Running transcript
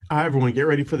Hi, everyone. Get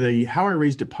ready for the How I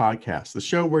Raised It podcast, the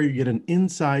show where you get an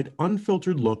inside,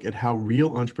 unfiltered look at how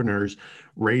real entrepreneurs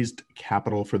raised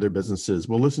capital for their businesses.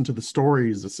 We'll listen to the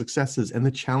stories, the successes, and the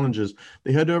challenges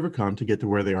they had to overcome to get to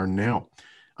where they are now.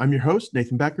 I'm your host,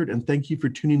 Nathan Beckert, and thank you for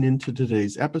tuning in to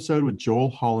today's episode with Joel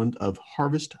Holland of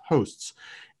Harvest Hosts,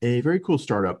 a very cool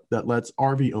startup that lets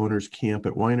RV owners camp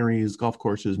at wineries, golf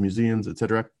courses, museums,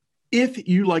 etc. If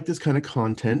you like this kind of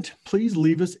content, please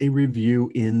leave us a review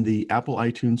in the Apple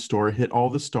iTunes store, hit all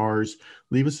the stars,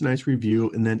 leave us a nice review,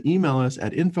 and then email us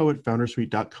at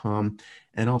info@foundersuite.com,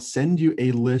 and I'll send you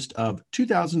a list of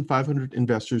 2,500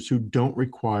 investors who don't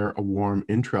require a warm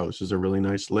intro. This is a really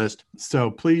nice list. So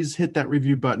please hit that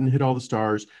review button, hit all the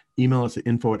stars, email us at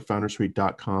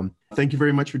info@foundersuite.com. Thank you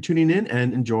very much for tuning in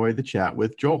and enjoy the chat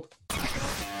with Joel.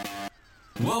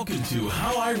 Welcome to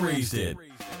How I Raised It,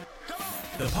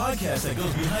 the podcast that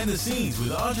goes behind the scenes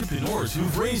with entrepreneurs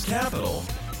who've raised capital.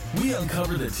 We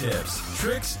uncover the tips,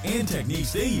 tricks, and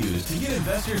techniques they use to get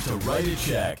investors to write a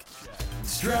check.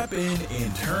 Strap in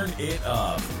and turn it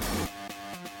up.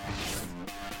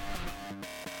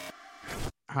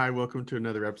 Hi, welcome to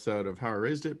another episode of How I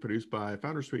Raised It, produced by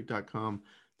foundersuite.com.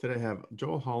 Today I have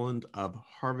Joel Holland of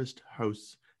Harvest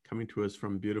Hosts coming to us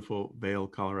from beautiful Vail,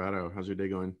 Colorado. How's your day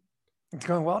going? It's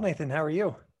going well, Nathan. How are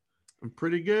you? I'm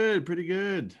pretty good, pretty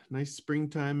good. Nice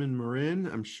springtime in Marin.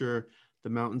 I'm sure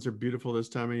the mountains are beautiful this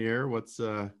time of year. What's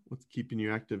keeping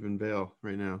you active in Vail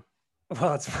right now?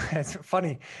 Well, it's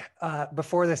funny.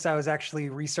 Before this, I was actually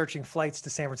researching flights to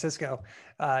San Francisco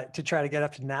to try to get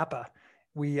up to Napa.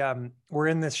 We're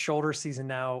in this shoulder season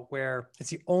now where it's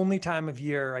the only time of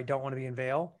year I don't want to be in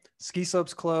Vail. Ski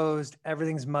slopes closed,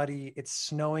 everything's muddy. It's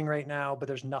snowing right now, but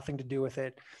there's nothing to do with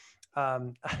it.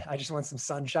 I just want some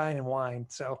sunshine and wine.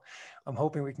 So I'm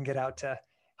hoping we can get out to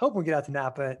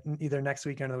Napa either next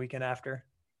weekend or the weekend after.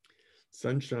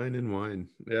 Sunshine and wine.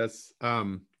 Yes.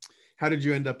 How did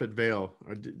you end up at Vail?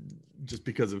 Just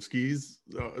because of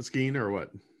skiing or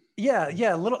what? Yeah.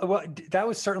 A little, well, that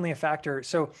was certainly a factor.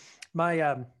 So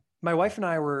my wife and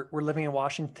I were living in the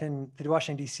Washington,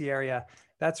 DC area.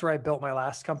 That's where I built my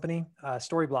last company,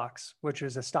 Storyblocks, which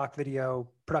is a stock video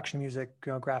production music,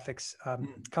 graphics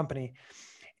company,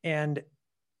 and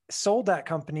sold that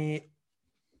company.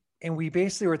 And we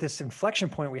basically were at this inflection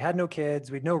point. We had no kids,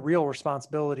 we had no real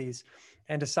responsibilities,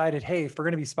 and decided, hey, if we're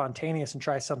going to be spontaneous and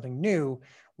try something new,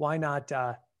 why not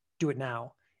do it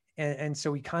now? And so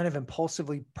we kind of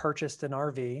impulsively purchased an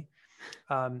RV,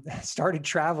 started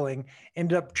traveling,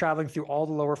 ended up traveling through all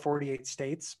the lower 48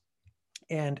 states,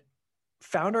 and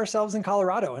found ourselves in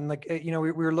Colorado. And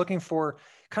we were looking for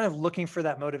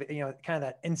that motive, kind of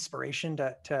that inspiration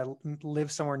to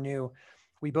live somewhere new.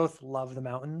 We both love the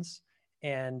mountains,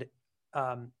 and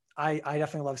I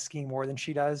definitely love skiing more than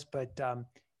she does, but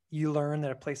you learn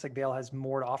that a place like Vail has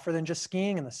more to offer than just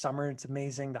skiing. In the summer, it's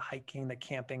amazing. The hiking, the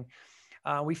camping,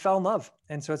 we fell in love.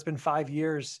 And so it's been 5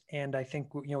 years, and I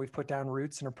think, we've put down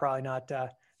roots and are probably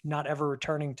not ever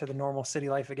returning to the normal city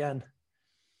life again.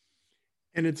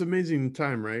 And it's amazing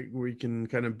time, right? Where you can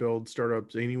kind of build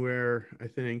startups anywhere, I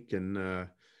think. And, the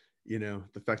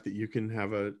fact that you can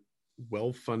have a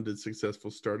well-funded, successful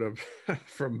startup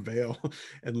from Vail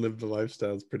and live the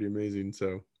lifestyle is pretty amazing.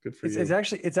 So good for you.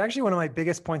 It's actually one of my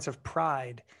biggest points of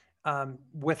pride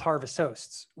with Harvest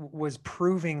Hosts was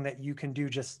proving that you can do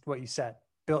just what you said.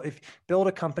 Build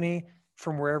a company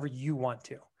from wherever you want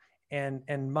to.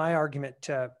 And my argument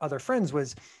to other friends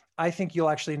was, I think you'll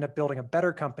actually end up building a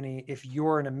better company if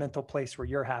you're in a mental place where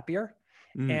you're happier.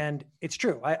 And it's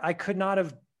true. I could not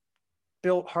have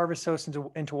built Harvest Host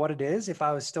into what it is if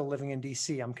I was still living in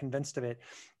DC. I'm convinced of it.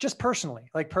 Just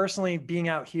personally being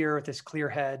out here with this clear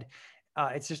head,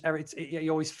 it's just, you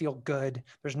always feel good.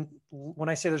 When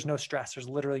I say there's no stress, there's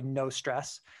literally no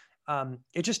stress.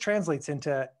 It just translates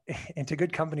into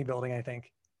good company building, I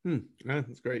think.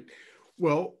 That's great.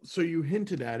 Well, so you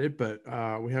hinted at it, but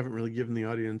we haven't really given the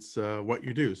audience what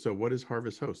you do. So what is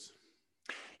Harvest Hosts?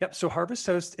 Yep. So Harvest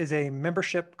Host is a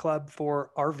membership club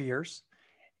for RVers.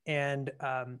 And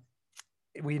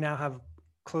we now have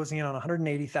closing in on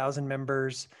 180,000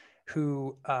 members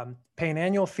who pay an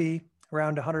annual fee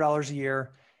around $100 a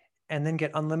year, and then get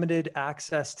unlimited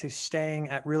access to staying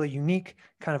at really unique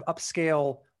kind of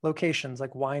upscale locations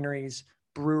like wineries,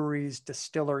 breweries,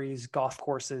 distilleries, golf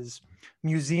courses,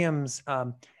 museums,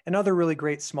 and other really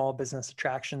great small business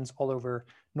attractions all over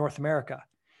North America.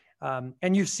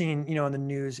 And you've seen, in the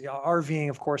news, RVing,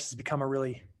 of course, has become a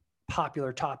really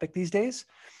popular topic these days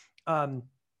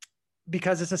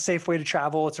because it's a safe way to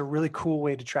travel. It's a really cool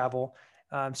way to travel.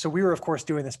 So we were, of course,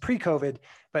 doing this pre-COVID,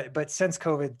 but since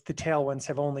COVID, the tailwinds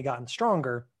have only gotten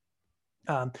stronger.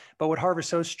 But what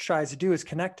Harvest Host tries to do is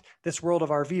connect this world of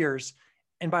RVers.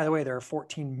 And by the way, there are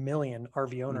 14 million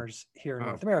RV owners here in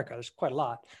North America. There's quite a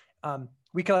lot.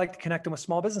 We can like to connect them with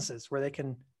small businesses where they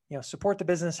can, support the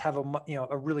business, have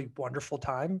a really wonderful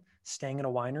time staying in a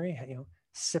winery,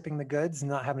 sipping the goods and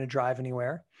not having to drive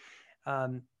anywhere.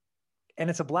 And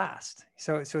it's a blast.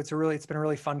 So it's been a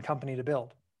really fun company to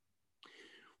build.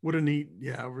 What a neat,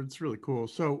 yeah, it's really cool.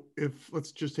 So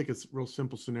let's just take a real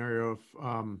simple scenario.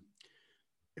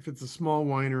 If it's a small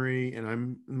winery and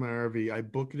I'm in my RV, I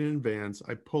book it in advance,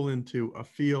 I pull into a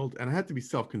field, and I have to be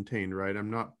self-contained, right?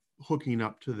 I'm not hooking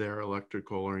up to their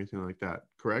electrical or anything like that,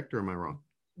 correct? Or am I wrong?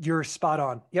 You're spot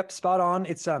on. Yep, spot on.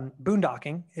 It's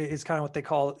boondocking is kind of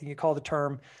what you call the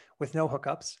term, with no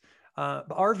hookups. But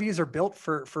RVs are built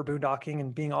for boondocking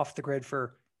and being off the grid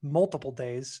for multiple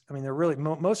days. I mean, they're really,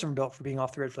 most of them are built for being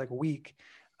off the grid for like a week.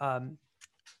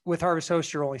 With Harvest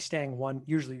Host, you're only staying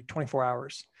usually 24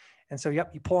 hours. And so,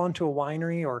 yep, you pull onto a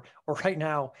winery or right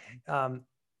now,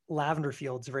 lavender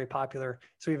fields are very popular.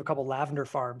 So we have a couple lavender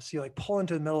farms. So you like pull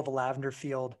into the middle of a lavender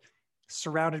field,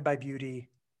 surrounded by beauty,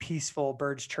 peaceful,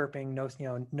 birds chirping,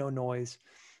 no noise.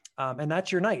 And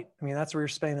that's your night. I mean, that's where you're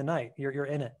spending the night. You're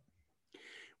in it.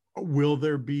 Will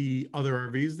there be other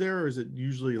RVs there, or is it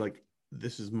usually like,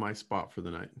 this is my spot for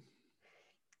the night?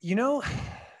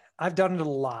 I've done it a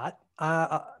lot.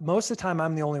 Most of the time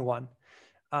I'm the only one.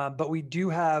 But we do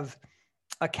have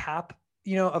a cap,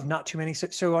 of not too many.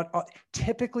 So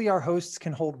typically our hosts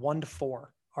can hold 1 to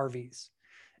 4 RVs.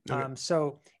 Okay.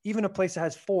 So even a place that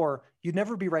has 4, you'd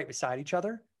never be right beside each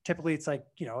other. Typically it's like,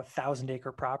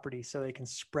 1,000-acre property, so they can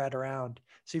spread around.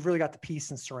 So you've really got the peace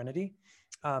and serenity,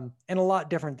 and a lot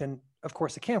different than, of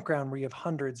course, a campground where you have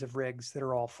hundreds of rigs that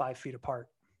are all 5 feet apart.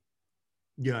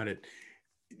 Got it.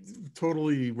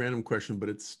 Totally random question, but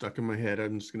it's stuck in my head.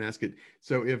 I'm just going to ask it.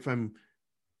 So if I'm,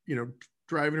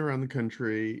 driving around the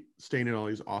country, staying in all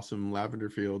these awesome lavender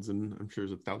fields, and I'm sure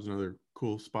there's 1,000 other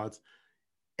cool spots,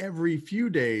 every few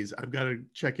days, I've got to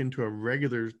check into a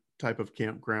regular type of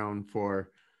campground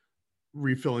for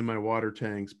refilling my water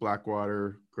tanks, black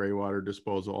water, gray water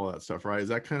disposal, all that stuff, right? Is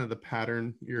that kind of the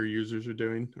pattern your users are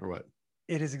doing, or what?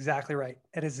 It is exactly right.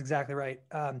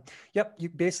 Yep. You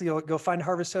basically go find a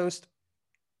Harvest Host,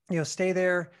 stay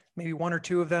there, maybe 1 or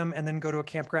 2 of them, and then go to a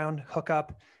campground, hook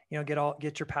up,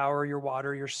 get your power, your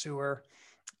water, your sewer,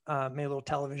 maybe a little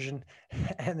television,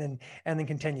 and then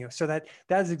continue. So that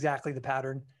is exactly the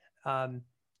pattern.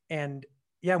 And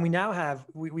yeah, we now have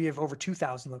over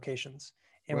 2,000 locations,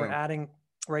 and wow. We're adding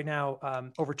right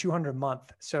now over 200 a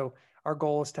month. So our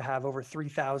goal is to have over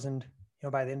 3,000,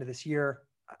 by the end of this year.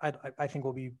 I think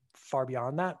we'll be far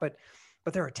beyond that, but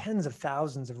there are tens of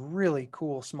thousands of really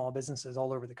cool small businesses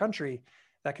all over the country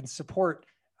that can support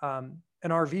an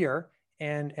RVer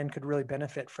and could really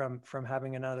benefit from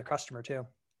having another customer too.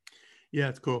 Yeah,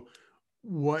 it's cool.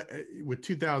 With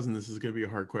 2,000, this is going to be a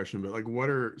hard question, but like, what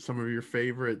are some of your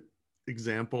favorite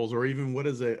examples, or even what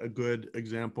is a good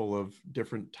example of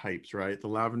different types, right? The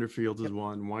lavender fields is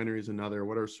one, winery is another.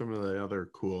 What are some of the other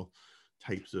cool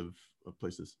types of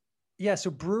places? Yeah, so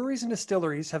breweries and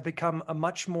distilleries have become a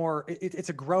much more, it's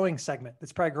a growing segment.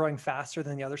 It's probably growing faster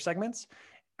than the other segments.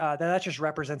 That just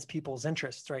represents people's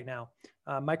interests right now.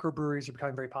 Microbreweries are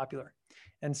becoming very popular.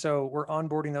 And so we're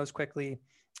onboarding those quickly.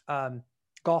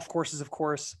 Golf courses, of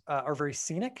course, are very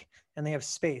scenic, and they have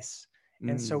space.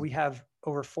 And so we have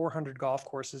over 400 golf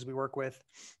courses we work with.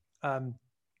 And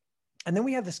then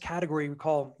we have this category we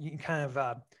call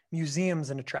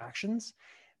museums and attractions.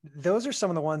 Those are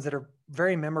some of the ones that are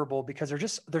very memorable because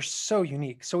they're so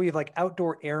unique. So we have like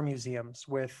outdoor air museums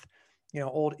with,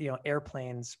 old,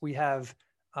 airplanes. We have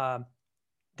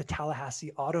the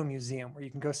Tallahassee Auto Museum, where you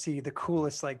can go see the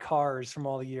coolest like cars from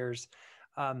all the years.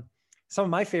 Some of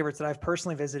my favorites that I've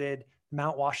personally visited,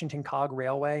 Mount Washington Cog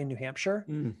Railway in New Hampshire.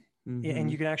 Mm-hmm.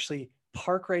 And you can actually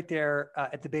park right there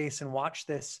at the base and watch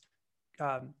this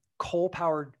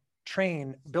coal-powered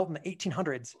train built in the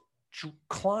 1800s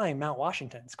climb Mount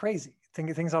Washington. It's crazy.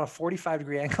 Things on a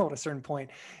 45-degree angle at a certain point.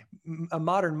 A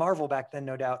modern marvel back then,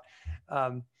 no doubt.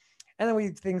 And then we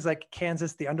have things like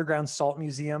Kansas, the Underground Salt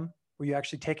Museum, where you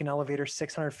actually take an elevator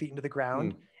 600 feet into the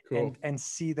ground cool. and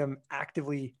see them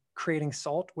actively creating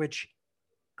salt, which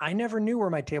I never knew where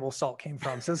my table salt came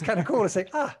from. So it's kind of cool to say,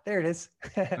 there it is.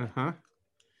 Uh-huh.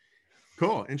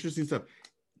 Cool. Interesting stuff.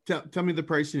 Tell me the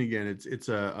pricing again. It's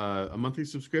a monthly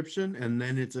subscription, and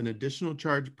then it's an additional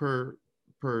charge per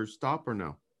stop, or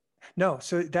no? No.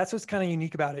 So that's what's kind of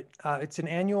unique about it. It's an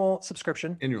annual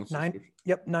subscription.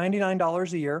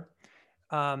 $99 a year.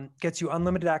 Gets you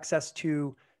unlimited access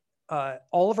to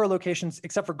all of our locations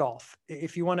except for golf.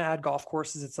 If you want to add golf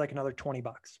courses, it's like another $20.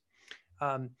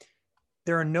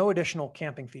 there are no additional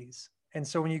camping fees. And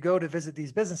so when you go to visit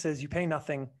these businesses, you pay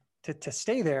nothing to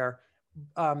stay there.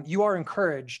 You are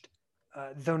encouraged,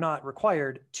 though not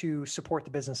required, to support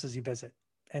the businesses you visit.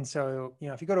 And so,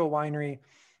 if you go to a winery,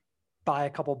 buy a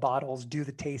couple bottles, do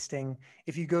the tasting.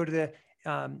 If you go to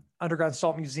the Underground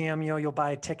Salt Museum, you'll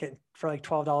buy a ticket for like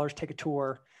 $12, take a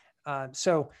tour.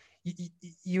 So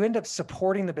you end up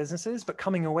supporting the businesses, but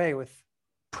coming away with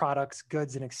products,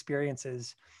 goods, and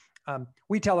experiences.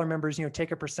 We tell our members,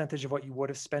 take a percentage of what you would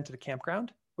have spent at a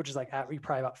campground, which is like probably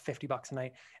about $50 a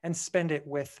night, and spend it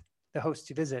with the hosts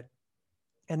you visit.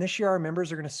 And this year, our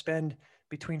members are going to spend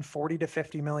between $40 to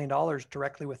 $50 million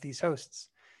directly with these hosts.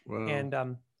 Wow.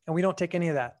 And we don't take any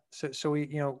of that. So we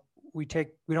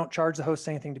don't charge the hosts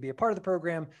anything to be a part of the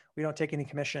program. We don't take any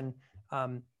commission.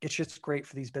 It's just great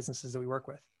for these businesses that we work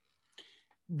with.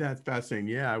 That's fascinating.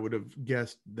 Yeah, I would have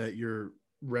guessed that you're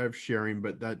rev sharing,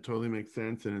 but that totally makes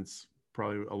sense. And it's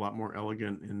probably a lot more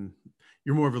elegant, and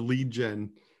you're more of a lead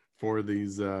gen for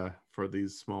these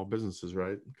small businesses,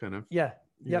 right? Kind of. Yeah.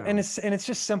 And it's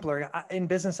just simpler. In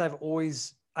business, I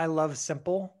love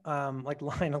simple, like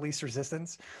line of least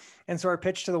resistance. And so our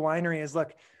pitch to the winery is,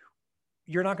 look,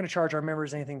 you're not going to charge our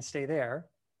members anything to stay there,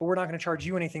 but we're not going to charge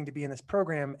you anything to be in this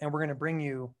program. And we're going to bring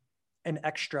you an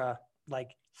extra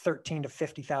like $13,000 to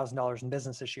 $50,000 in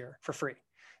business this year for free.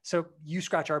 So you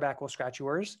scratch our back, we'll scratch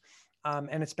yours.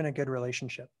 And it's been a good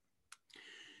relationship.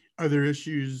 Are there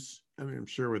issues? I mean, I'm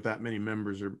sure with that many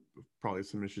members, are probably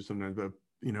some issues sometimes, but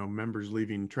members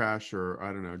leaving trash, or I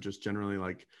don't know, just generally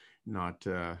like not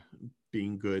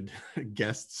being good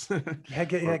guests.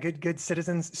 Good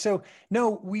citizens. So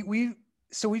no, we've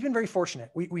been very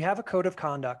fortunate. We have a code of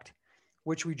conduct,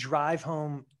 which we drive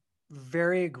home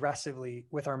very aggressively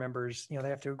with our members. They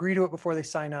have to agree to it before they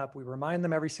sign up. We remind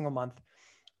them every single month.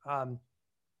 And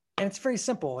it's very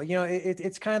simple.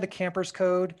 It's kind of the camper's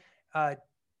code.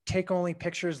 Take only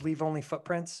pictures, leave only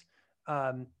footprints.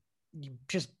 You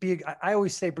just I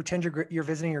always say, pretend you're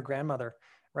visiting your grandmother,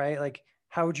 right? Like,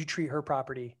 how would you treat her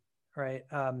property, right?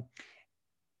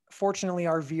 Fortunately,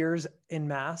 RVers en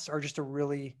masse are just a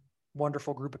really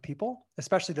wonderful group of people,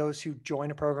 especially those who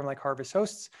join a program like Harvest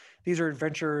Hosts. These are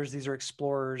adventurers, these are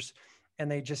explorers, and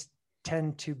they just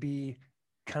tend to be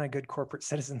kind of good corporate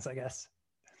citizens, I guess.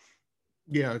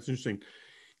 Yeah, it's interesting.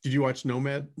 Did you watch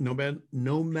Nomadland?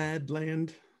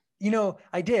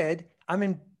 I did. I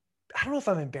don't know if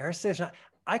I'm embarrassed.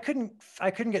 I couldn't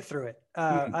get through it.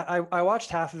 I watched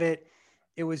half of it.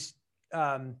 It was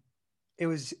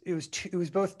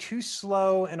both too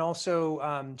slow and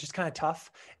also just kind of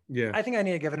tough. Yeah. I think I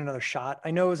need to give it another shot.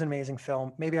 I know it was an amazing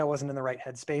film. Maybe I wasn't in the right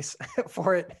headspace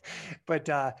for it, but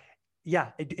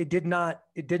it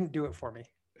didn't do it for me.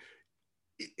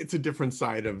 It's a different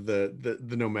side of the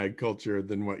nomad culture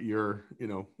than what you're,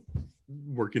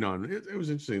 working on. It was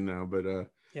interesting though, but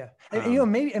yeah.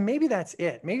 Maybe that's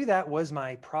it. Maybe that was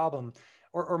my problem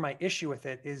or my issue with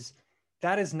it, is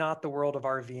that is not the world of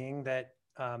RVing that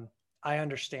I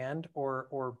understand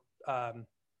or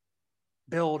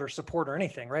build or support or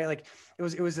anything, right? Like it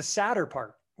was the sadder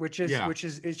part, which is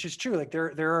just true. Like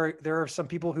there are some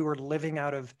people who are living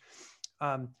out of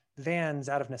vans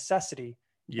out of necessity.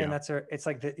 Yeah. And it's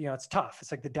like it's tough.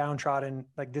 It's like the downtrodden,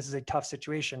 like this is a tough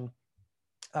situation.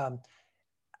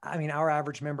 Our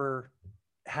average member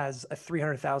has a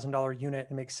 $300,000 unit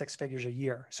and makes six figures a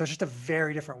year. So it's just a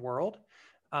very different world.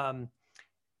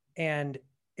 And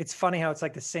it's funny how it's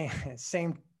like the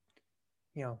same,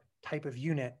 type of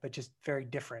unit, but just very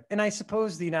different. And I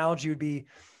suppose the analogy would be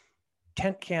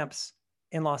tent camps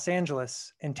in Los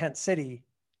Angeles and Tent City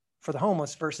for the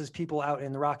homeless versus people out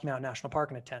in the Rocky Mountain National Park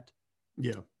in a tent.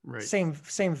 Yeah, right. Same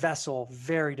vessel,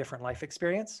 very different life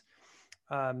experience.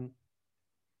 And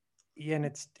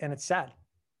it's sad.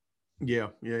 Yeah.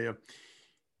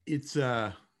 It's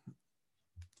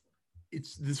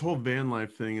this whole van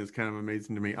life thing is kind of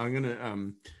amazing to me. I'm going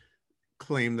to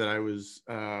claim that I was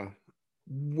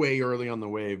way early on the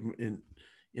wave.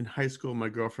 In high school, my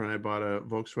girlfriend and I bought a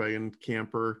Volkswagen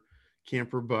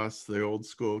camper bus, the old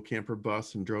school camper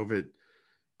bus, and drove it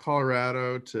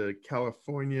Colorado to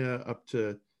California, up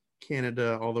to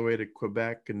Canada, all the way to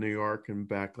Quebec and New York and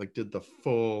back. Like did the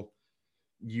full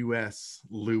US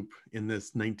loop in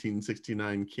this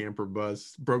 1969 camper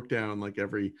bus. Broke down like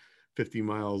every 50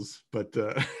 miles, but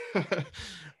dude,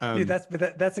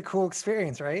 that's a cool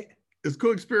experience, right? It's a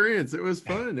cool experience. It was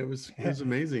fun. It was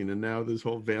amazing. And now this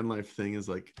whole van life thing is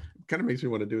like, kind of makes me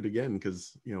want to do it again,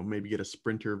 because maybe get a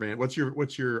Sprinter van. What's your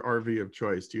RV of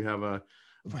choice? Do you have a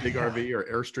big RV or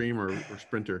Airstream or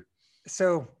Sprinter?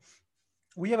 So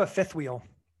we have a fifth wheel,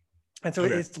 and so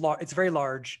it's very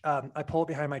large. I pull it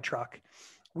behind my truck,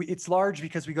 it's large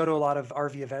because we go to a lot of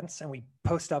RV events and we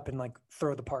post up and like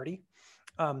throw the party.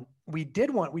 We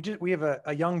have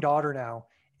a young daughter now,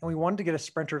 and we wanted to get a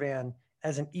Sprinter van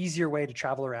as an easier way to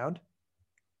travel around.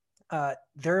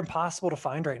 They're impossible to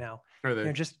find right now. Are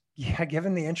they?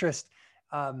 Given the interest,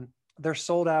 they're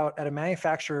sold out at a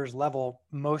manufacturer's level.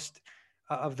 Most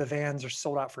of the vans are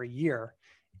sold out for a year.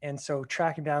 And so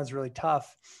tracking down is really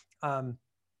tough.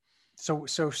 So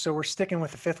we're sticking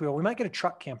with the fifth wheel. We might get a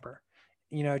truck camper,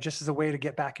 just as a way to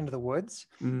get back into the woods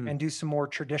and do some more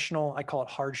traditional, I call it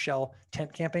hard shell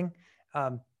tent camping.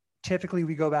 Typically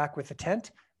we go back with a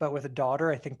tent, but with a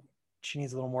daughter, I think she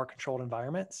needs a little more controlled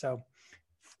environment. So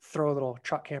throw a little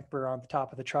truck camper on the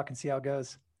top of the truck and see how it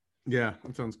goes. Yeah,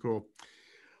 that sounds cool.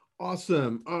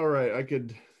 Awesome. All right. I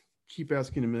could keep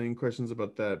asking a million questions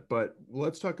about that, but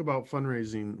let's talk about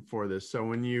fundraising for this. So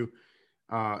when you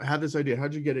had this idea,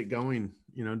 how'd you get it going?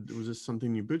 Was this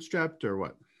something you bootstrapped or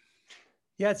what?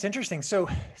 Yeah, it's interesting. So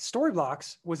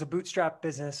Storyblocks was a bootstrap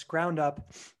business, ground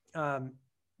up, kind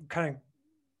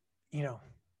of,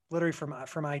 literally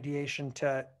from ideation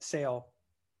to sale.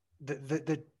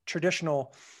 The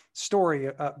traditional story,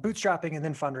 bootstrapping and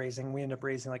then fundraising. We ended up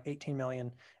raising like 18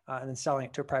 million and then selling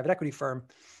it to a private equity firm.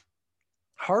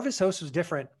 Harvest Host was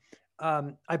different.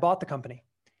 I bought the company.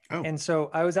 Oh. And so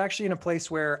I was actually in a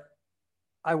place where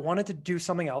I wanted to do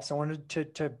something else. I wanted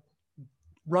to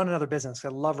run another business. I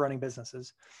love running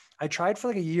businesses. I tried for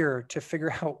like a year to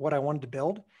figure out what I wanted to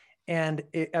build. And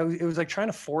it was like trying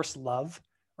to force love,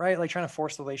 right? Like trying to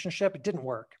force the relationship. It didn't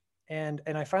work. And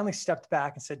I finally stepped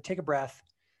back and said, take a breath.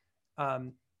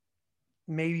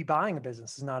 Maybe buying a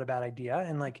business is not a bad idea,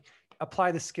 and like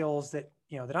apply the skills that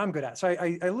I'm good at. So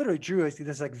I literally drew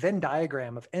this like Venn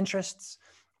diagram of interests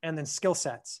and then skill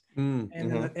sets. And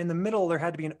in the middle, there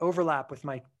had to be an overlap with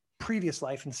my previous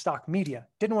life in stock media.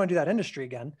 Didn't want to do that industry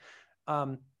again.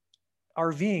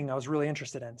 RVing, I was really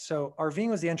interested in. So RVing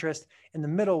was the interest. In the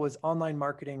middle was online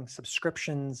marketing,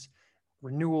 subscriptions,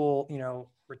 renewal,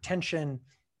 retention,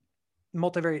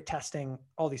 multivariate testing,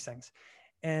 all these things.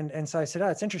 And so I said,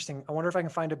 it's interesting. I wonder if I can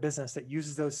find a business that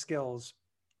uses those skills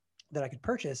that I could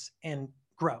purchase and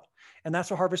grow. And that's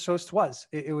what Harvest Host was.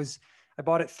 I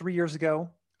bought it 3 years ago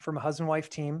from a husband-wife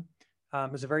team.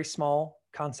 It was a very small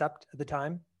concept at the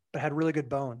time, but had really good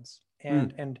bones.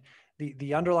 And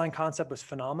the underlying concept was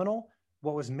phenomenal.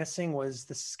 What was missing was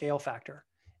the scale factor.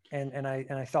 And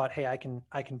I thought, hey, I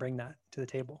can bring that to the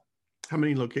table. How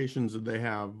many locations did they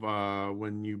have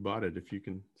when you bought it, if you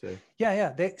can say?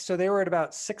 Yeah. They were at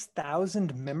about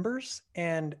 6,000 members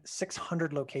and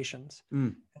 600 locations.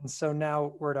 And so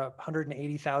now we're at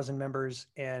 180,000 members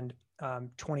and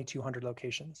 2,200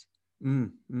 locations.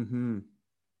 Mm-hmm.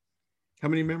 How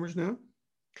many members now?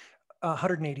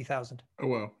 180,000. Oh,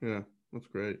 wow. Yeah, that's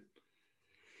great.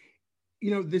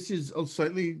 This is a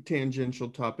slightly tangential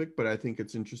topic, but I think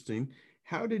it's interesting.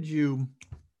 How did you...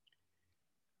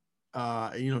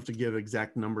 you don't have to give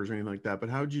exact numbers or anything like that, but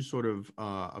how did you sort of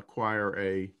acquire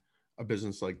a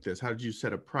business like this? How did you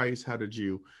set a price? How did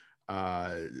you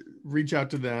reach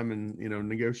out to them and,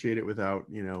 negotiate it without,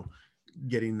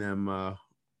 getting them,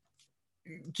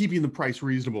 keeping the price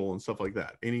reasonable and stuff like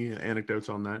that? Any anecdotes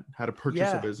on that? How to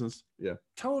purchase a business? Yeah,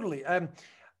 totally.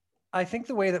 I think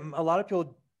the way that a lot of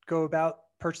people go about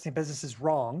purchasing business is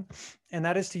wrong. And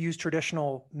that is to use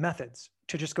traditional methods,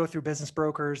 to just go through business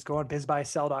brokers, go on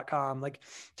bizbuysell.com. Like,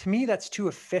 to me, that's too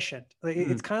efficient.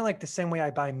 It's kind of like the same way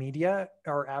I buy media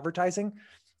or advertising.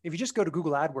 If you just go to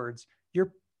Google AdWords,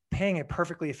 you're paying a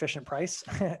perfectly efficient price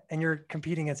and you're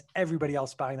competing against everybody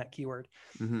else buying that keyword.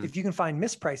 If you can find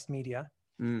mispriced media,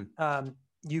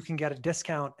 you can get a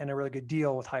discount and a really good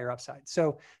deal with higher upside.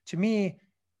 So to me,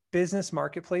 business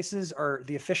marketplaces are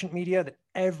the efficient media that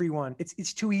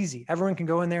it's too easy. Everyone can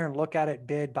go in there and look at it,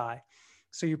 bid, buy.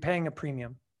 So you're paying a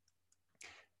premium.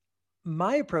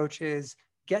 My approach is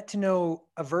get to know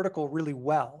a vertical really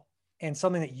well, and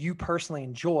something that you personally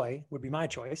enjoy would be my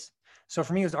choice. So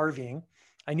for me, it was RVing.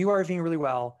 I knew RVing really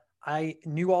well. I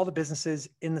knew all the businesses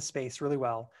in the space really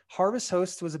well. Harvest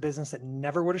Host was a business that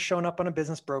never would have shown up on a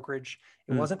business brokerage.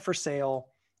 It wasn't for sale.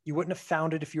 You wouldn't have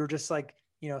found it if you were just like,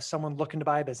 someone looking to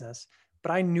buy a business,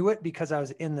 but I knew it because I was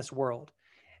in this world.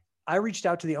 I reached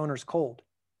out to the owners cold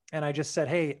and I just said,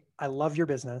 hey, I love your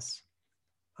business.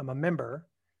 I'm a member.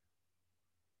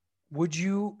 Would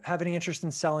you have any interest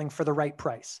in selling for the right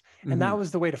price? And that was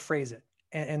the way to phrase it.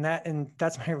 And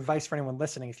that's my advice for anyone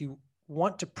listening. If you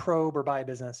want to probe or buy a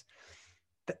business,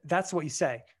 that's what you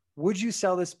say. Would you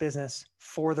sell this business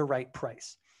for the right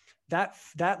price? That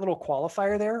little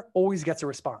qualifier there always gets a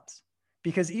response.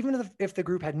 Because even if the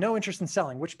group had no interest in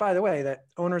selling, which, by the way, that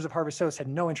owners of Harvest Host had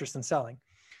no interest in selling,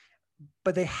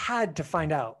 but they had to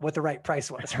find out what the right price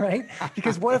was, right?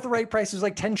 Because what if the right price was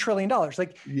like $10 trillion?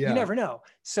 Like you never know.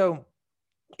 So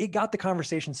it got the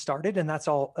conversation started, and that's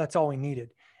all we needed.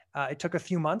 It took a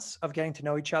few months of getting to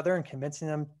know each other and convincing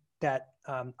them that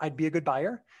I'd be a good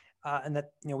buyer, and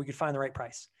that, we could find the right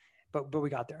price, but we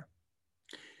got there.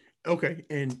 Okay.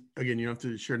 And again, you don't have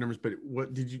to share numbers, but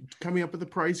what did you coming up with the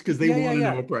price? Because they want to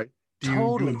know what price. Do you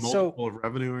do a multiple of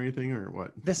revenue or anything, or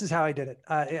what? This is how I did it.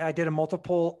 I did a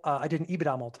multiple. I did an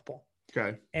EBITDA multiple.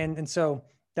 Okay. And so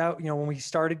that, when we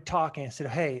started talking, I said,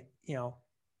 hey,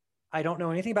 I don't know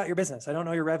anything about your business. I don't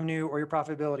know your revenue or your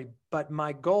profitability, but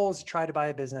my goal is to try to buy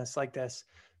a business like this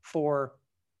for,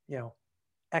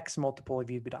 X multiple of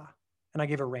EBITDA. And I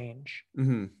gave a range.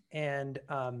 Mm-hmm. And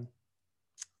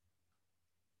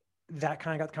that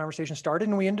kind of got the conversation started,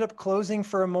 and we ended up closing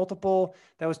for a multiple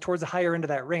that was towards the higher end of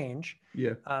that range.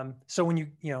 Yeah. So when you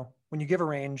give a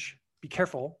range, be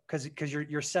careful because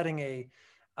you're setting a,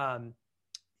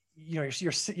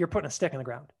 you're putting a stick in the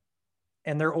ground,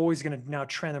 and they're always going to now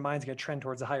trend. Their mind's going to trend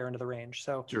towards the higher end of the range.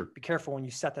 So sure. Be careful when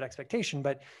you set that expectation.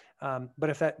 But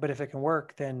if it can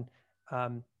work, then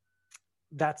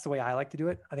that's the way I like to do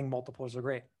it. I think multiples are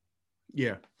great.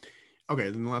 Yeah. Okay.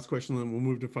 Then the last question, then we'll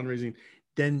move to fundraising.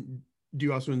 Then do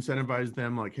you also incentivize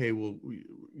them like, hey, well,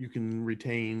 you can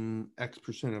retain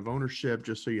X% of ownership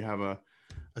just so you have a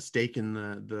stake in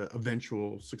the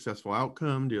eventual successful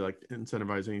outcome? Do you like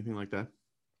incentivize anything like that?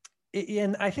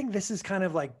 And I think this is kind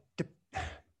of like,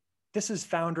 this is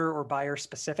founder or buyer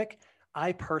specific.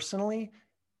 I personally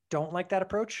don't like that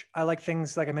approach. I like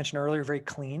things, like I mentioned earlier, very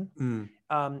clean.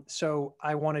 So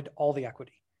I wanted all the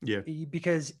equity. Yeah.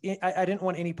 Because I didn't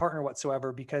want any partner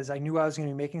whatsoever, because I knew I was going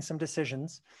to be making some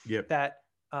decisions that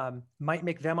might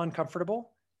make them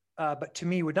uncomfortable, but to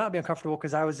me would not be uncomfortable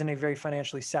because I was in a very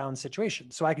financially sound situation.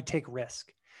 So I could take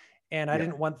risk, and I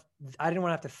didn't want to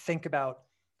have to think about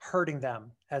hurting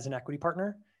them as an equity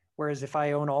partner. Whereas if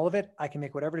I own all of it, I can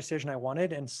make whatever decision I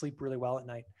wanted and sleep really well at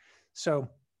night. So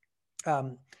I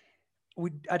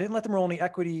didn't let them roll any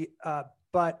equity,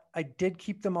 but I did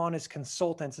keep them on as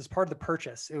consultants as part of the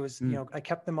purchase. It was, I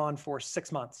kept them on for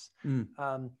 6 months,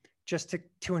 just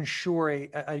to ensure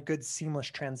a good seamless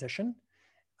transition.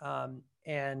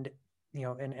 And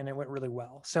it went really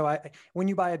well. So when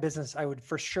you buy a business, I would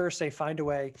for sure say, find a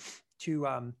way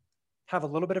to have a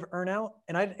little bit of earnout.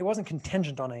 And it wasn't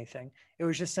contingent on anything. It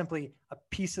was just simply a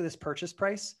piece of this purchase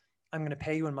price I'm going to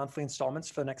pay you in monthly installments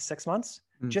for the next 6 months,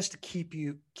 just to keep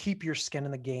your skin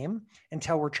in the game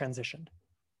until we're transitioned.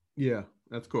 Yeah,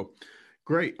 that's cool.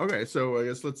 Great. Okay. So I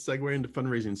guess let's segue into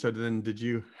fundraising. So then did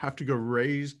you have to go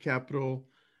raise capital?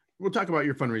 We'll talk about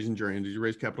your fundraising journey. Did you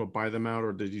raise capital, buy them out,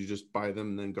 or did you just buy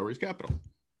them and then go raise capital?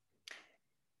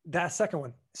 That second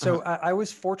one. So I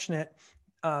was fortunate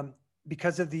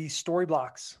because of the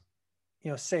Storyblocks,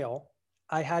 sale.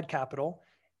 I had capital,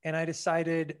 and I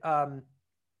decided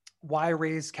why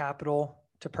raise capital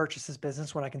to purchase this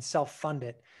business when I can self-fund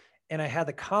it. And I had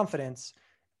the confidence.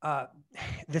 I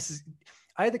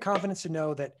had the confidence to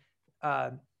know that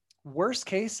worst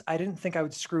case, I didn't think I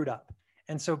would screw it up.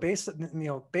 And so based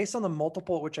on the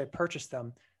multiple at which I purchased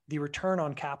them, the return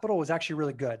on capital was actually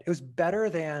really good. It was better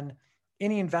than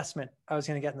any investment I was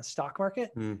going to get in the stock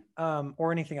market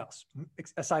or anything else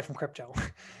aside from crypto.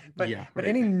 But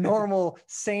any normal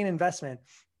sane investment,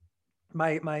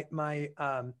 my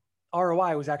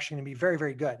ROI was actually going to be very,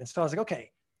 very good. And so I was like,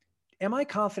 okay, am I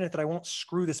confident that I won't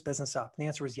screw this business up? And the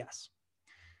answer was yes.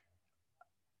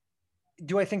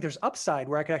 Do I think there's upside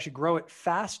where I could actually grow it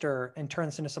faster and turn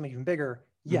this into something even bigger?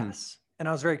 Yes. And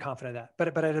I was very confident of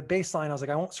that. But at a baseline, I was like,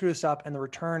 I won't screw this up. And the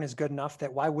return is good enough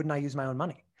that why wouldn't I use my own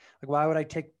money? Like, why would I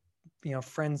take,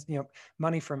 friends,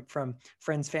 money from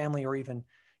friends, family, or even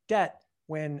debt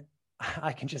when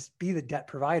I can just be the debt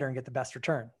provider and get the best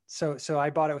return? So I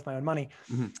bought it with my own money.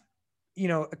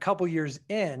 A couple years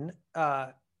in,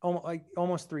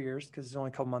 almost 3 years, because it's only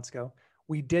a couple months ago,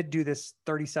 we did do this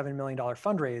 $37 million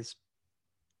fundraise.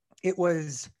 It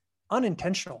was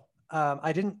unintentional.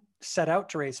 I didn't set out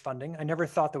to raise funding. I never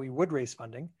thought that we would raise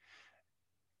funding.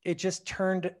 It just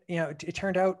turned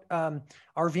out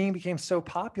RVing became so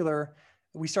popular,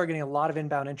 we started getting a lot of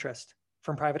inbound interest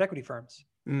from private equity firms,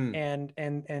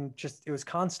 and just, it was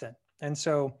constant. And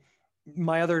so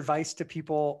my other advice to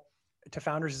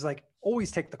founders is like,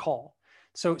 always take the call.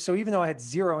 So even though I had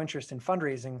zero interest in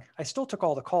fundraising, I still took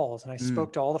all the calls, and I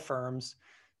spoke to all the firms,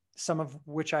 some of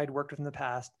which I'd worked with in the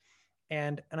past.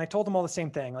 And I told them all the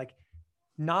same thing, like,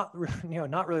 not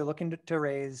really looking to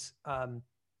raise,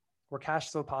 we're cash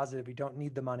flow positive. We don't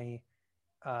need the money.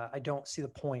 I don't see the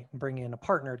point in bringing in a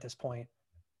partner at this point.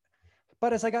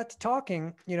 But as I got to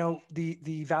talking,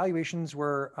 the valuations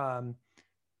were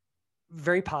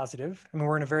very positive. I mean,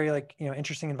 we're in a very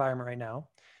interesting environment right now.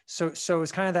 So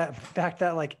it's kind of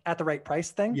that like at the right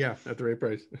price thing. Yeah, at the right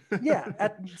price. Yeah.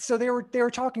 So they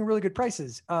were talking really good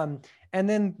prices. And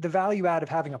then the value add of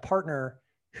having a partner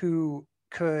who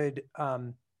could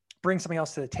bring something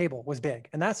else to the table was big.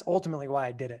 And that's ultimately why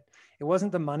I did it. It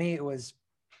wasn't the money. It was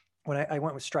when I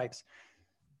went with Stripes.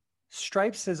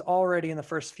 Stripes has already in the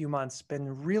first few months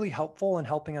been really helpful in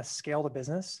helping us scale the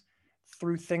business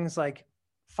through things like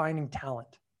finding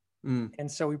talent.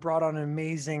 And so we brought on an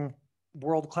amazing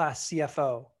world-class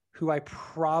CFO who I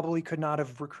probably could not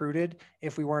have recruited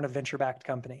if we weren't a venture-backed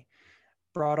company.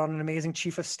 Brought on an amazing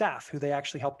chief of staff who they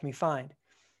actually helped me find.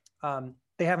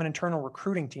 They have an internal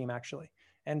recruiting team actually.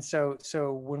 And so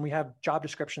when we have job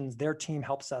descriptions, their team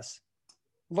helps us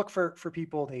look for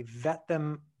people, they vet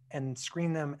them and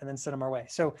screen them and then send them our way.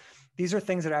 So these are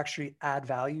things that actually add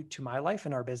value to my life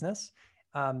and our business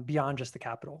beyond just the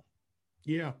capital.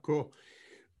 Yeah, cool.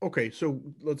 Okay, so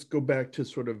let's go back to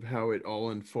sort of how it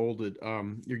all unfolded.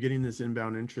 You're getting this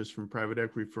inbound interest from private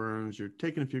equity firms. You're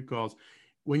taking a few calls.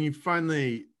 When you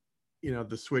finally,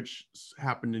 the switch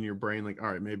happened in your brain, like,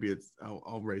 all right, maybe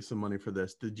I'll raise some money for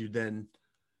this. Did you then,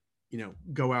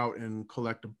 go out and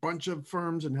collect a bunch of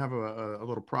firms and have a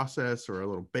little process or a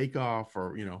little bake off,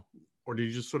 or or did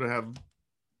you just sort of have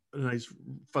a nice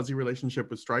fuzzy relationship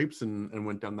with Stripes and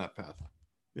went down that path?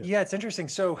 Yeah, it's interesting.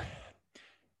 So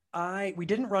we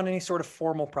didn't run any sort of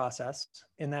formal process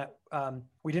in that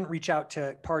we didn't reach out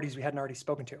to parties we hadn't already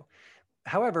spoken to.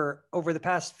 However, over the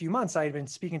past few months, I had been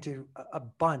speaking to a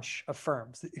bunch of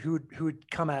firms who would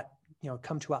come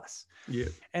to us. Yeah.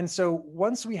 And so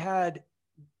once we had,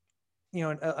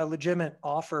 a legitimate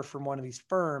offer from one of these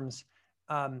firms,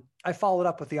 I followed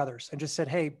up with the others and just said,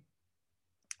 hey,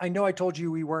 I know I told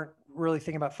you we weren't really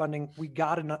thinking about funding. We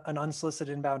got an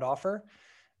unsolicited inbound offer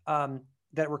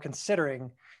that we're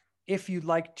considering. If you'd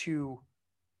like to,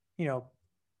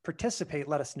 participate,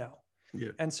 let us know.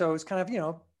 Yeah. And so it's kind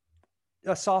of,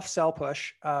 a soft sell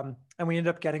push. And we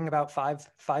ended up getting about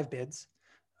five bids.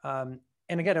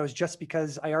 And again, it was just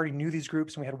because I already knew these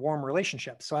groups and we had warm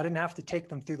relationships. So I didn't have to take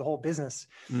them through the whole business.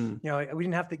 We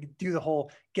didn't have to do the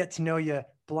whole get to know you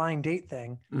blind date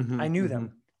thing. I knew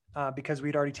them because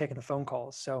we'd already taken the phone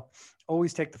calls. So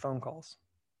always take the phone calls.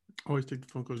 Always take the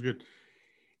phone calls. Good.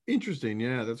 Interesting.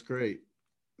 Yeah, that's great.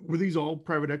 Were these all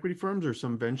private equity firms or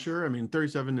some venture? I mean,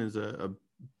 37 is a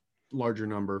larger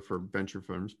number for venture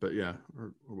firms, but yeah,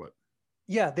 or what?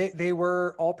 Yeah, they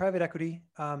were all private equity.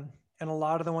 And a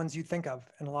lot of the ones you'd think of,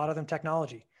 and a lot of them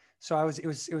technology. So it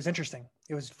was interesting.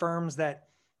 It was firms that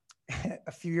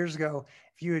a few years ago,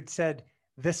 if you had said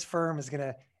this firm is going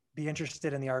to be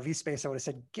interested in the RV space, I would have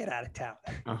said, get out of town.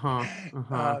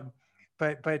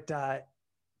 But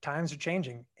times are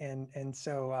changing. And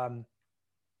so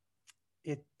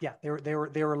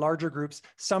they were larger groups,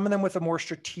 some of them with a more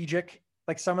strategic,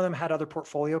 like some of them had other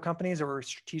portfolio companies that were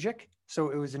strategic.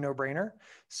 So it was a no brainer.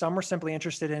 Some were simply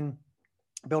interested in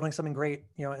building something great,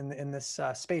 in this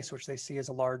space, which they see as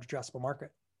a large addressable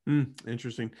market.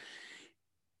 Interesting.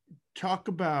 Talk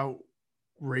about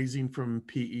raising from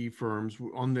PE firms.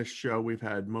 On this show, we've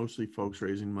had mostly folks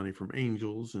raising money from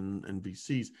angels and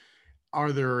VCs.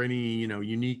 Are there any,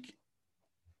 unique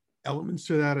elements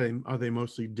to that? Are they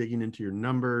mostly digging into your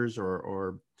numbers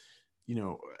or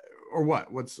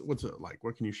what? What's it like?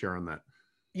 What can you share on that?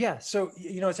 Yeah. So,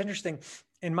 it's interesting.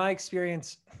 In my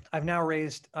experience, I've now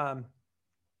raised,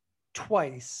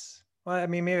 twice. Well, I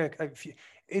mean, maybe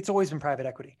it's always been private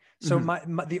equity. So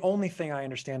the only thing I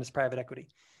understand is private equity.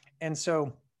 And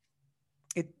so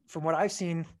from what I've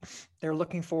seen, they're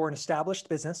looking for an established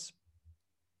business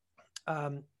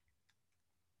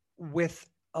with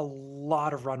a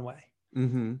lot of runway.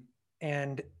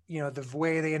 And, the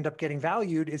way they end up getting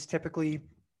valued is typically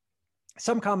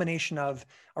some combination of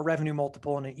a revenue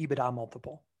multiple and an EBITDA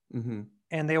multiple.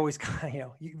 And they always kind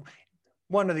of,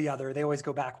 one or the other, they always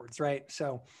go backwards, right?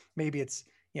 So maybe it's,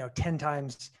 10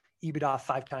 times EBITDA,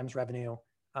 5 times revenue.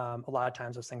 A lot of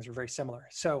times those things are very similar.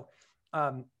 So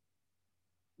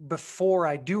before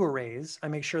I do a raise, I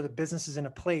make sure the business is in a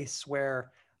place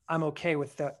where I'm okay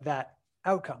with that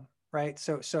outcome, right?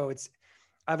 So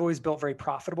I've always built very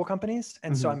profitable companies.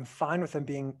 And so I'm fine with them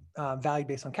being valued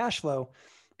based on cash flow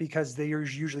because they are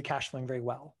usually cash flowing very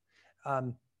well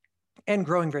and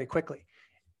growing very quickly.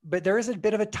 But there is a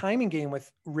bit of a timing game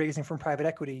with raising from private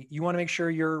equity. You want to make sure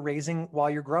you're raising while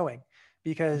you're growing,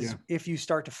 because if you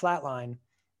start to flatline,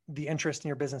 the interest in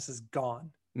your business is gone,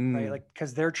 right? Like,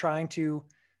 because they're trying to,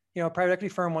 a private equity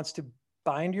firm wants to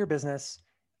buy into your business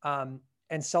and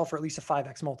sell for at least a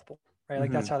 5x multiple, right?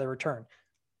 Like that's how they return.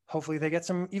 Hopefully they get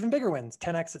some even bigger wins,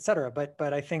 10x, et cetera.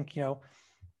 But I think,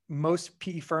 most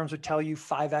PE firms would tell you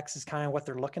 5x is kind of what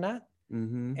they're looking at.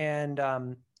 And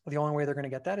the only way they're going to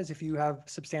get that is if you have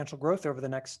substantial growth over the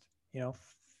next,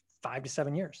 5 to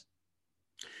 7 years.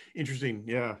 Interesting.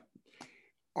 Yeah.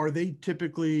 Are they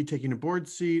typically taking a board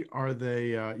seat? Are they,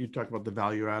 you talked about the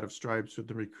value add of Stripes with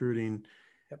the recruiting.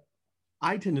 Yep.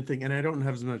 I tend to think, and I don't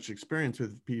have as much experience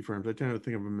with PE firms, I tend to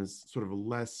think of them as sort of a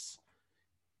less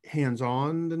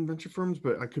hands-on than venture firms,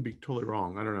 but I could be totally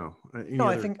wrong. I don't know.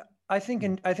 I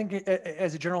think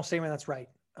as a general statement, that's right.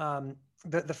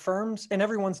 The firms, and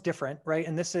everyone's different, right?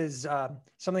 And this is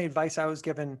some of the advice I was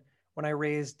given when I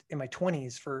raised in my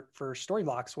 20s for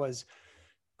Storyblocks was,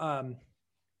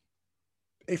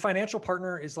 a financial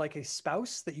partner is like a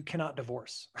spouse that you cannot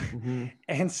divorce.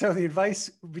 And so the advice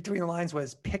between the lines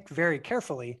was pick very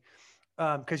carefully,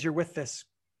 because you're with this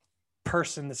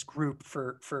person, this group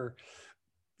for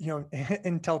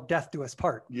until death do us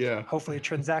part. Yeah. Hopefully a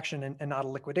transaction and not a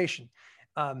liquidation.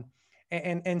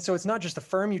 And so it's not just the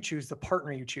firm you choose, the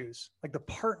partner you choose, like the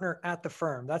partner at the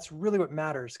firm. That's really what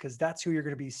matters, because that's who you're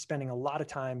going to be spending a lot of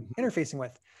time interfacing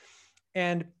with.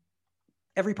 And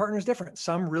every partner is different.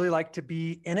 Some really like to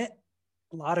be in it,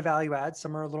 a lot of value add.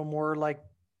 Some are a little more like,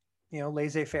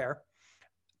 laissez-faire.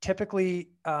 Typically,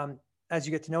 as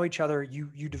you get to know each other,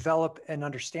 you develop an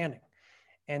understanding.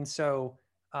 And so,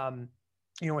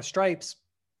 with Stripes,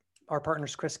 our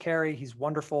partner's Chris Carey. He's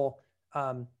wonderful.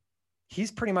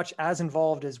 He's pretty much as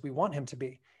involved as we want him to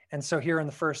be. And so here in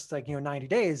the first 90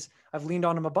 days, I've leaned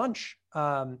on him a bunch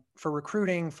for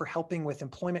recruiting, for helping with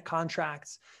employment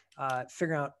contracts,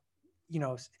 figuring out,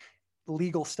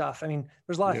 legal stuff. I mean,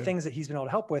 there's a lot of things that he's been able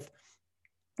to help with.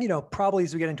 Probably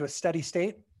as we get into a steady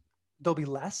state, there'll be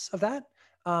less of that.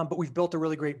 But we've built a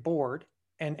really great board.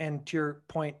 And to your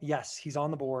point, yes, he's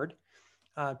on the board.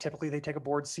 Typically they take a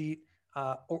board seat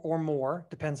or more,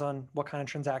 depends on what kind of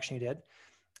transaction you did.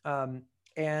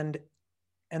 And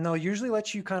they'll usually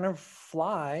let you kind of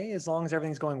fly as long as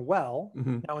everything's going well.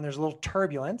 Now, when there's a little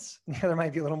turbulence, there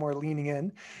might be a little more leaning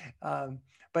in.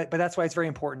 But that's why it's very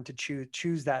important to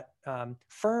choose that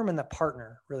firm and the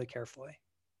partner really carefully.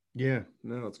 Yeah,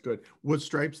 no, that's good. Was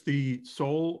Stripes the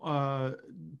sole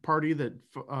party that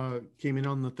came in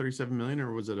on the 37 million,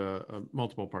 or was it a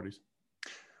multiple parties?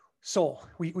 Sole.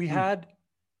 We had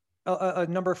a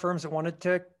number of firms that wanted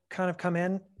to kind of come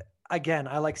in. Again,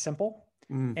 I like simple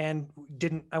and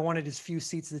I wanted as few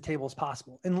seats at the table as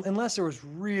possible, unless there was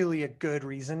really a good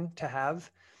reason to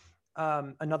have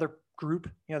another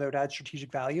group, that would add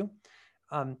strategic value.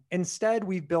 Instead,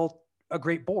 we built a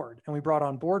great board, and we brought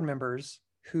on board members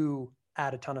who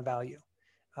add a ton of value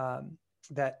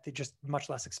that they just much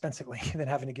less expensively than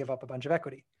having to give up a bunch of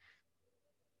equity.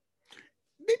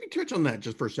 Maybe touch on that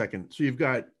just for a second. So you've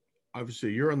got,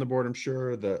 obviously you're on the board, I'm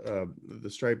sure, the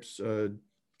Stripes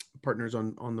partners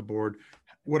on the board.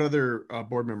 What other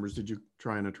board members did you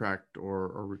try and attract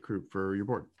or recruit for your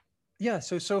board? Yeah,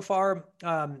 so far,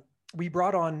 we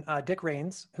brought on Dick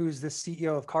Raines, who's the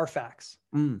CEO of Carfax.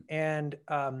 And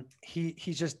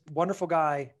he's just a wonderful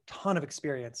guy, ton of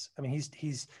experience. I mean,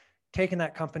 he's taken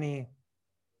that company,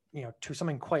 to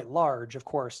something quite large, of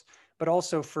course, but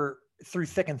also through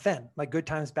thick and thin, like good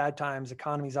times, bad times,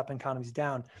 economies up, economies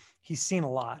down. He's seen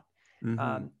a lot.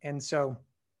 And so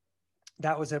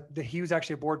he was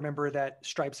actually a board member that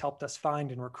Stripes helped us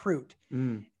find and recruit.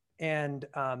 And,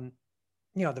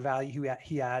 the value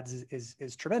he adds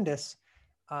is tremendous.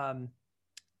 And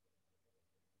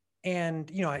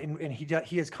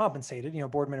he is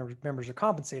compensated, board members are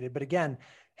compensated, but again,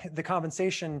 the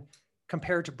compensation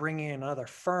compared to bringing in another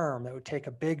firm that would take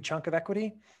a big chunk of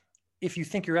equity, if you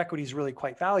think your equity is really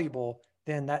quite valuable,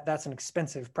 then that's an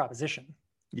expensive proposition.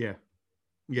 Yeah.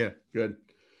 Good.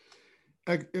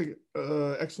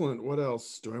 Excellent. What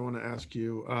else do I want to ask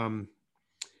you?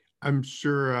 I'm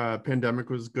sure pandemic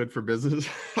was good for business.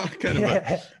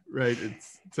 Right? It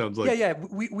sounds like. Yeah.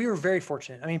 We were very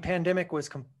fortunate. I mean, pandemic was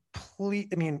complete.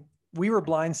 I mean, we were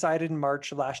blindsided in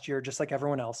March of last year, just like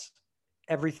everyone else.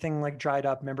 Everything dried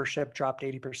up. Membership dropped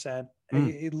 80%.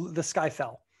 The sky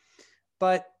fell.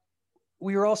 But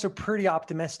we were also pretty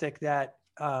optimistic that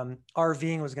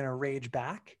RVing was going to rage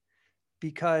back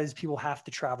because people have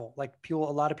to travel. A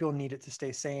lot of people need it to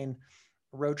stay sane.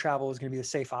 Road travel is going to be the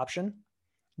safe option,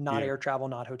 not air travel,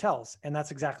 not hotels. And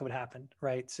that's exactly what happened,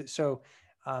 right? So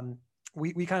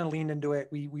we kind of leaned into it.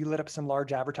 We lit up some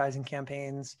large advertising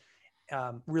campaigns,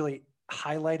 really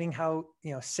highlighting how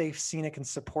safe, scenic, and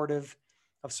supportive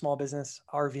of small business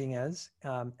RVing is,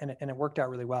 and it worked out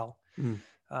really well.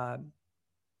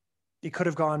 it could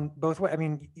have gone both ways. I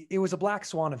mean, it was a black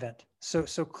swan event. So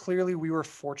clearly we were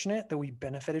fortunate that we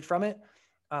benefited from it.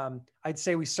 I'd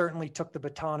say we certainly took the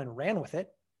baton and ran with it,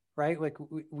 right? Like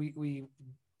we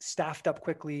staffed up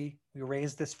quickly, we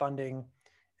raised this funding,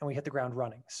 and we hit the ground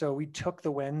running. So we took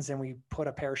the winds and we put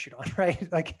a parachute on,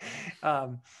 right? Like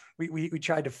we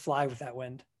tried to fly with that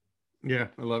wind. Yeah,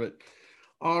 I love it.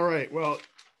 All right. Well,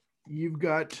 you've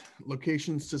got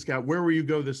locations to scout. Where will you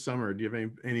go this summer? Do you have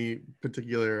any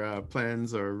particular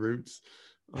plans or routes?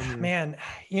 Man,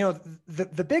 you know,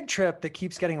 the big trip that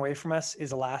keeps getting away from us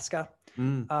is Alaska.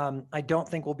 I don't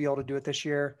think we'll be able to do it this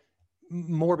year,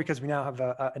 more because we now have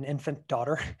an infant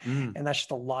daughter, and that's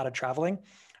just a lot of traveling.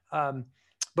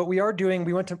 But we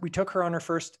took her on her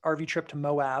first RV trip to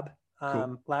Moab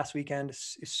last weekend.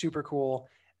 It's super cool.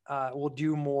 We'll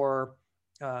do more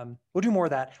of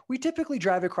that. We typically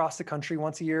drive across the country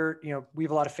once a year. You know, we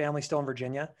have a lot of family still in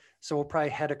Virginia, so we'll probably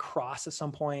head across at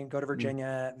some point, go to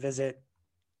Virginia, visit.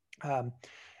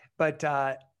 But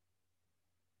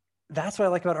that's what I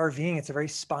like about RVing. It's a very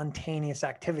spontaneous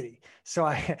activity.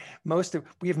 So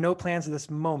we have no plans at this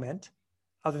moment,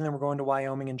 other than we're going to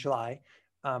Wyoming in July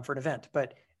for an event.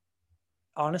 But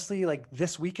honestly, like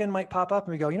this weekend might pop up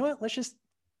and we go, you know what?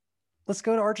 Let's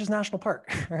go to Arches National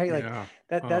Park, right? Like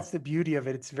that's the beauty of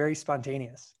it. It's very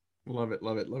spontaneous. Love it.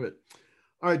 Love it. Love it.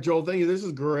 All right, Joel, thank you. This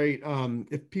is great.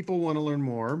 If people want to learn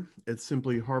more, it's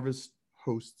simply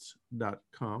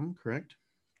harvesthosts.com, correct?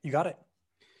 You got it.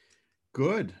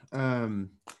 Good. I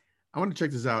want to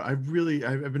check this out. I've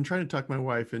been trying to talk my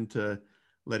wife into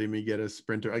letting me get a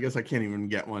Sprinter. I guess I can't even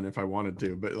get one if I wanted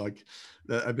to, but like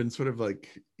I've been sort of like,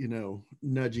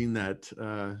 nudging that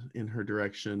in her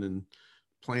direction and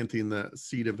planting the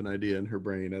seed of an idea in her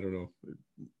brain. I don't know. It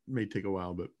may take a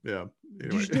while, but yeah.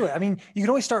 Anyway. You should do it. I mean, you can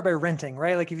always start by renting,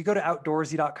 right? Like if you go to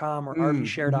outdoorsy.com or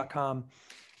rvshare.com,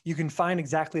 you can find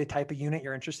exactly the type of unit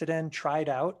you're interested in, try it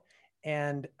out,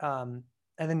 and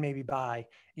then maybe buy.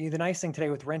 The nice thing today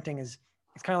with renting is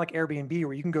it's kind of like Airbnb,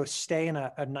 where you can go stay in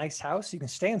a nice house. You can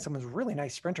stay in someone's really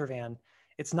nice Sprinter van.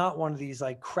 It's not one of these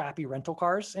like crappy rental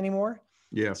cars anymore.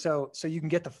 Yeah. So you can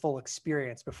get the full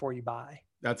experience before you buy.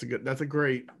 That's a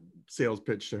great sales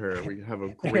pitch to her. We have a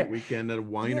great weekend at a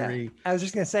winery. Yeah, I was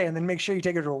just going to say, and then make sure you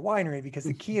take her to a winery, because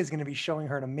the key is going to be showing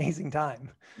her an amazing time.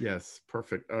 Yes.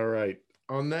 Perfect. All right.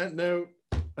 On that note,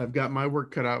 I've got my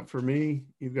work cut out for me.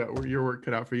 You've got your work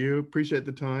cut out for you. Appreciate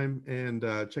the time, and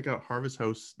check out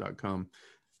harvesthosts.com.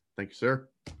 Thank you, sir.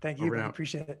 Thank you.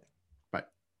 Appreciate it.